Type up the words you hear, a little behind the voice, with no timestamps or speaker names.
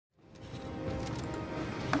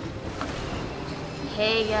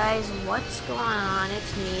Hey guys, what's going on?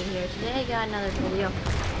 It's me here. Today I got another video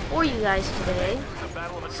for you guys today.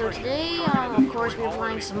 So today, of course, we're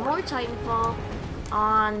playing some more Titanfall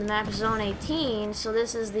on the map Zone 18. So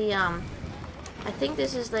this is the, I think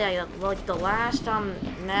this is the, like the last,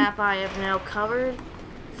 map I have now covered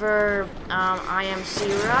for, IMC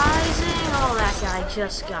Rising. Oh, that guy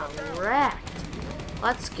just got wrecked.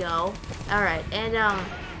 Let's go. Alright, and,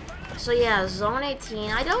 so yeah, Zone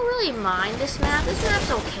 18, I don't really mind this map. This map's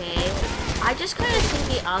okay. I just kind of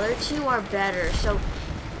think the other two are better. So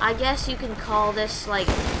I guess you can call this like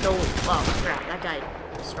the, oh crap, that guy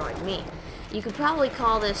destroyed me. You could probably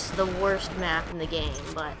call this the worst map in the game,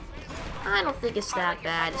 but I don't think it's that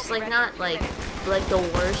bad. It's like not like the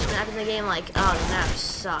worst map in the game, like, oh, the map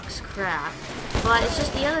sucks, crap. But it's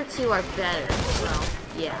just the other two are better, so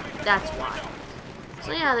yeah, that's why.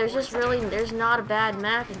 So yeah, there's not a bad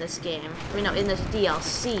map in this game. I mean, no, in this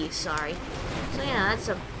DLC, sorry. So yeah,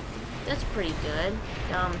 that's pretty good.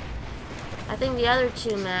 I think the other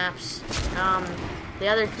two maps,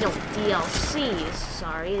 DLCs,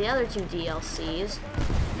 sorry, the other two DLCs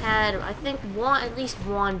had, I think, at least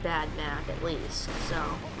one bad map, at least. So,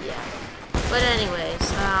 yeah. But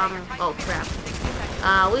anyways, oh crap.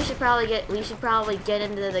 We should probably get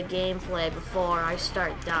into the gameplay before I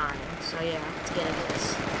start dying. So yeah, let's get into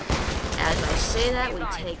this. As I say that, we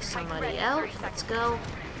take somebody out. Let's go.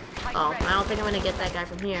 Oh, I don't think I'm gonna get that guy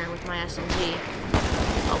from here with my SMG.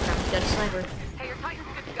 Oh crap, he's got a sniper.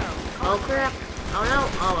 Oh crap. Oh no.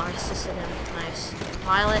 Oh, I assisted him. Nice.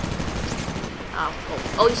 Pilot.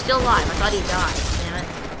 Oh, he's still alive. I thought he died. Damn it.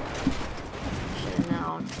 Should've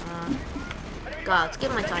known. God, let's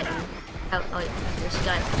get my Titan. Oh, there's a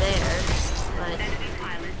guy there, but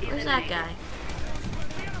where's that guy?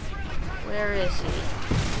 Where is he?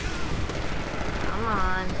 Come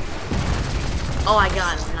on. Oh, I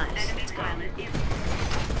got him. Nice. Let's go. Alright,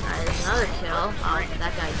 there's another kill. Oh,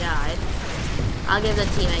 that guy died. I'll give the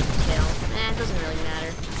teammate the kill. It doesn't really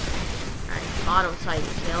matter. Alright, auto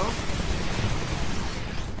Titan kill.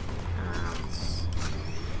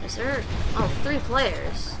 Is there... Oh, 3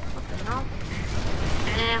 players. What the hell?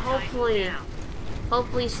 And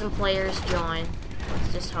hopefully some players join.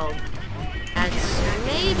 Let's just hope. That's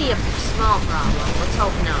maybe a small problem. Let's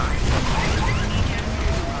hope not.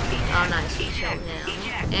 Oh, nice. We killed him.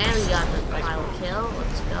 And we got the pilot kill.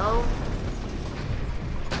 Let's go.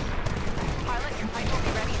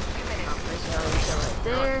 Oh, there's another kill right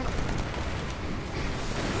there.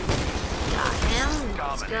 Got him.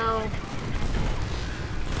 Let's go.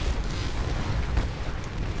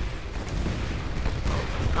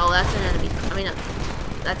 Oh, that's an enemy. I mean,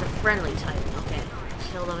 that's a friendly Titan. Okay.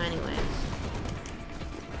 Kill them anyways.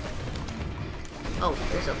 Oh,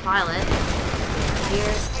 there's a pilot.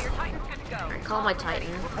 Here. Alright, call my Titan.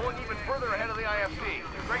 Pulling even further ahead of the IFC.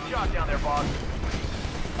 Great shot down there, boss.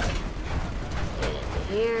 Get into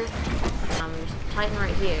here. There's a Titan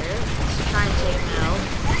right here. Let's try and take him out.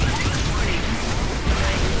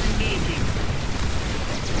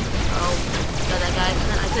 Oh. So that guy,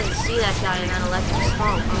 I couldn't see that guy in that electric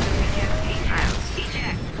smoke. Alright.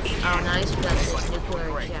 Oh, nice. We got this nuclear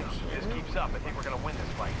ejection. This keeps up. I think we're gonna win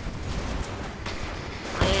this fight.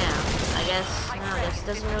 Oh yeah. I guess it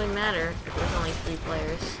doesn't really matter if there's only 3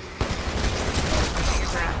 players.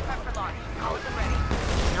 Crap. Oh.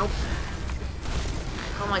 Nope.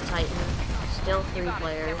 Call my Titan. Still 3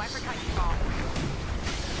 players.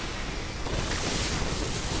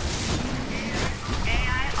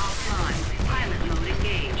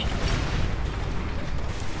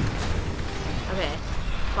 Okay,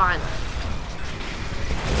 finally.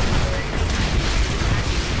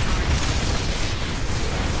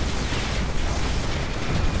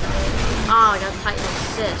 Oh, I got Titan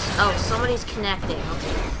assist. Oh, somebody's connecting.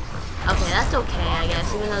 Okay. Okay, that's okay, I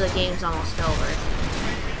guess, even though the game's almost over.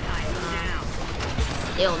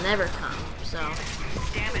 It'll never come, so I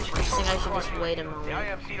think I should just wait a moment. The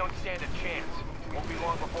IFC don't stand a chance. Won't be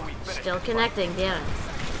long before we finish. Still connecting, damn it.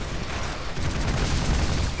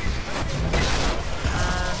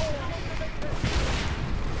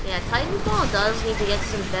 Yeah, Titanfall does need to get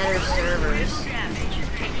some better servers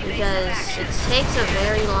because it takes a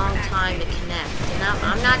very long time to connect. And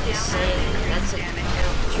I'm not just saying that, that's a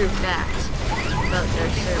true fact about their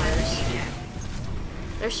servers.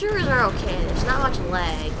 Their servers are okay, there's not much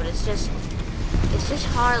lag, but it's just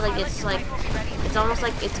hard, it's almost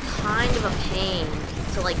like it's kind of a pain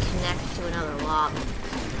to like connect to another lobby.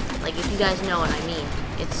 Like, if you guys know what I mean.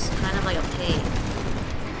 It's kind of like a pain.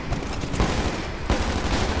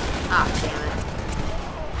 Ah, damn it.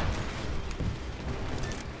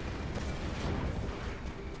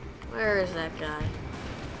 Where is that guy?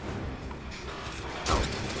 Oh,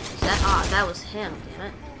 that was him, damn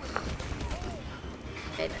it.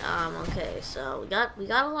 Okay, so we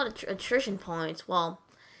got a lot of attrition points. Well,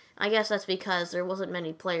 I guess that's because there wasn't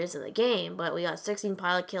many players in the game, but we got 16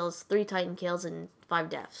 pilot kills, 3 Titan kills, and 5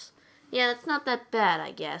 deaths. Yeah, it's not that bad,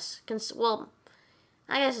 I guess. Well,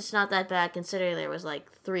 I guess it's not that bad considering there was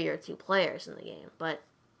like 3 or 2 players in the game. But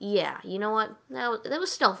yeah, you know what? That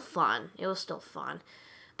was still fun. It was still fun.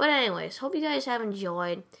 But anyways, hope you guys have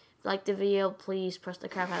enjoyed. If you liked the video, please press the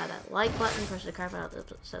crap out of that like button, press the crap out of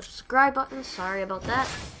the subscribe button. Sorry about that.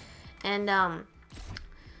 And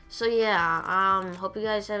so yeah, hope you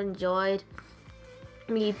guys have enjoyed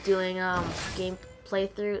me doing gameplay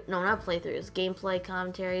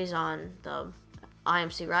commentaries on the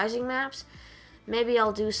IMC Rising maps. Maybe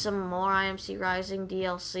I'll do some more IMC Rising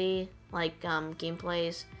DLC, like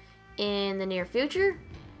gameplays in the near future,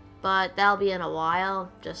 but that'll be in a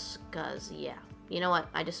while, just cause, yeah. You know what,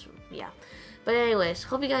 yeah. But anyways,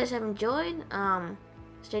 hope you guys have enjoyed,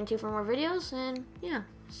 stay tuned for more videos, and yeah,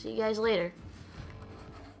 see you guys later.